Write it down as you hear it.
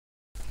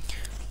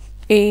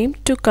aim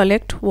to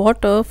collect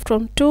water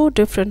from two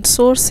different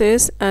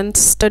sources and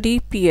study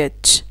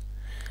pH.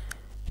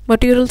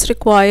 Materials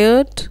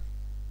required: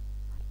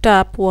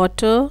 tap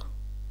water,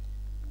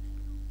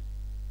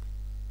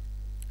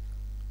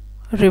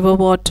 river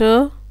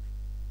water,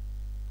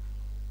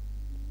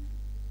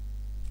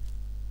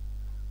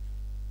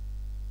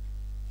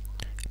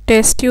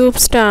 test tube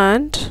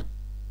stand,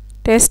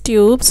 test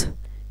tubes,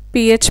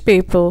 pH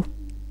paper.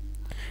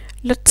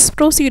 Let's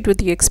proceed with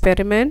the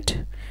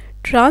experiment.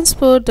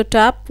 Transfer the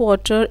tap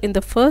water in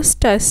the first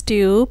test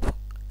tube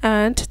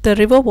and the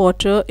river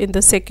water in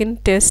the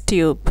second test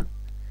tube.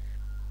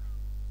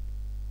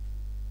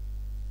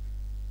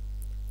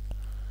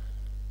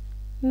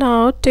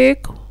 Now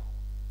take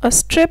a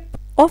strip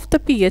of the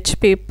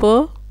pH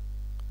paper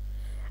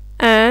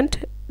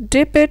and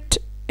dip it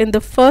in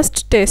the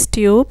first test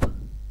tube.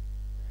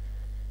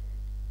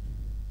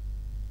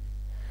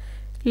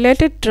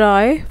 Let it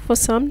dry for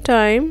some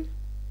time.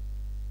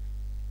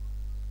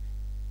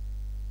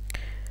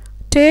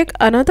 Take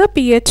another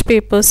pH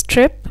paper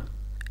strip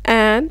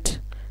and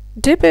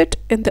dip it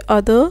in the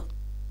other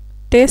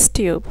test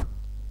tube.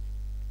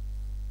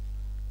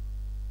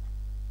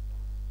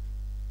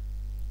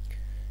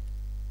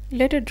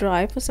 Let it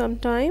dry for some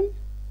time.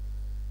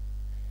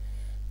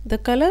 The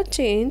color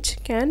change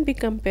can be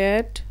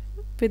compared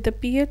with the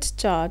pH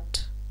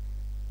chart.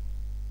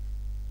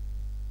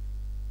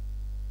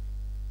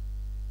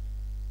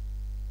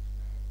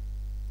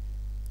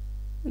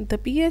 The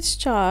pH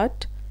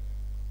chart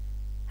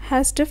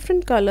has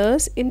different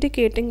colors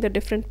indicating the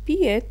different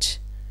pH,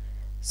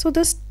 so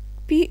the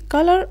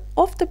color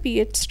of the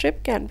pH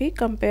strip can be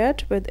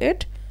compared with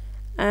it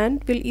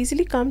and will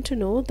easily come to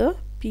know the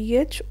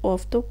pH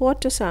of the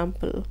water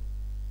sample.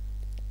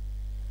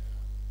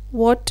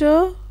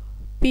 Water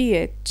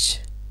pH.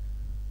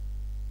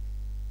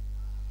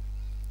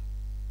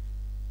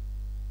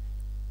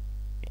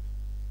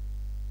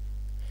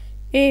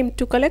 Aim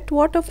to collect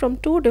water from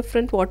two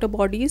different water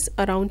bodies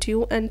around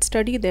you and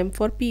study them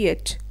for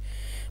pH.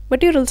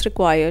 Materials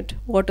required: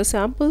 water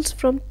samples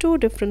from two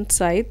different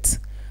sites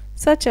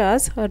such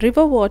as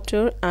river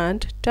water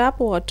and tap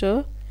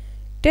water,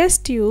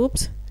 test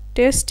tubes,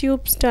 test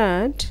tube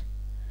stand,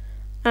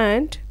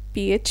 and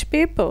pH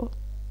paper.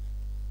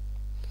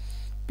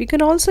 We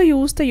can also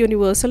use the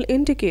universal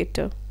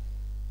indicator.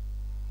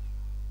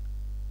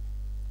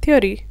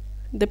 Theory: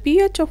 the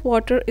pH of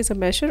water is a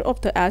measure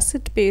of the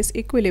acid-base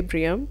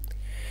equilibrium.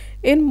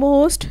 In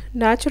most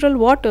natural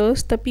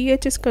waters, the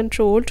pH is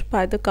controlled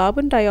by the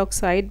carbon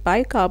dioxide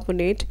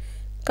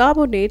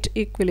bicarbonate-carbonate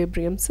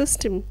equilibrium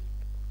system.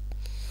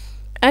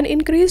 An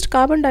increased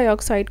carbon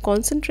dioxide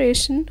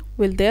concentration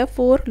will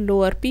therefore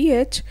lower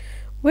pH,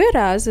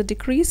 whereas a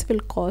decrease will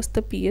cause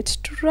the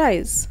pH to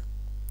rise.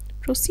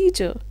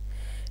 Procedure: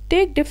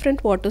 take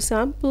different water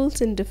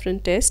samples in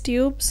different test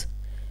tubes.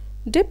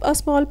 Dip a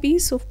small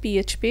piece of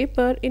pH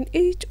paper in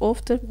each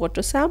of the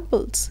water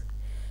samples.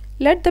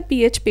 Let the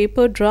pH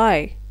paper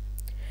dry.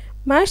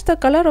 Match the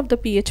color of the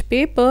pH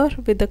paper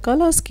with the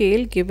color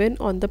scale given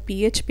on the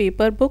pH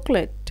paper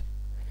booklet.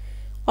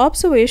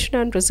 Observation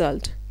and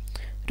result: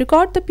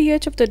 record the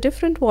pH of the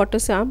different water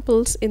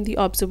samples in the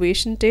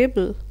observation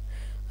table.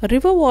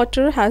 River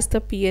water has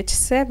the pH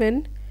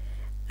 7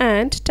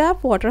 and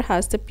tap water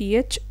has the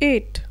pH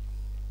 8.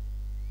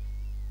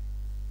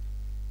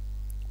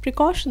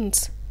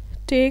 Precautions: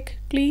 take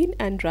clean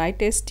and dry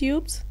test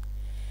tubes.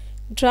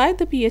 Dry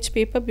the pH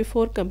paper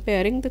before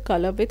comparing the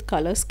color with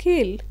color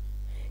scale.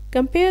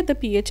 Compare the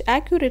pH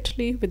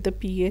accurately with the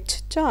pH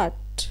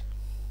chart.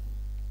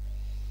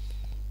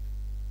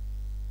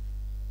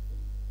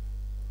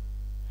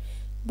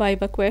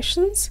 Viva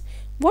questions: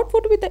 what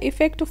would be the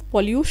effect of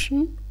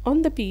pollution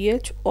on the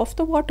pH of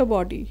the water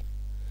body?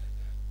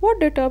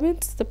 What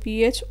determines the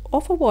pH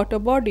of a water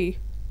body?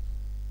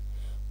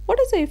 What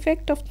is the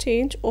effect of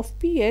change of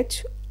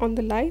pH on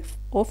the life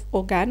of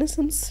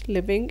organisms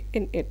living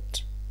in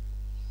it?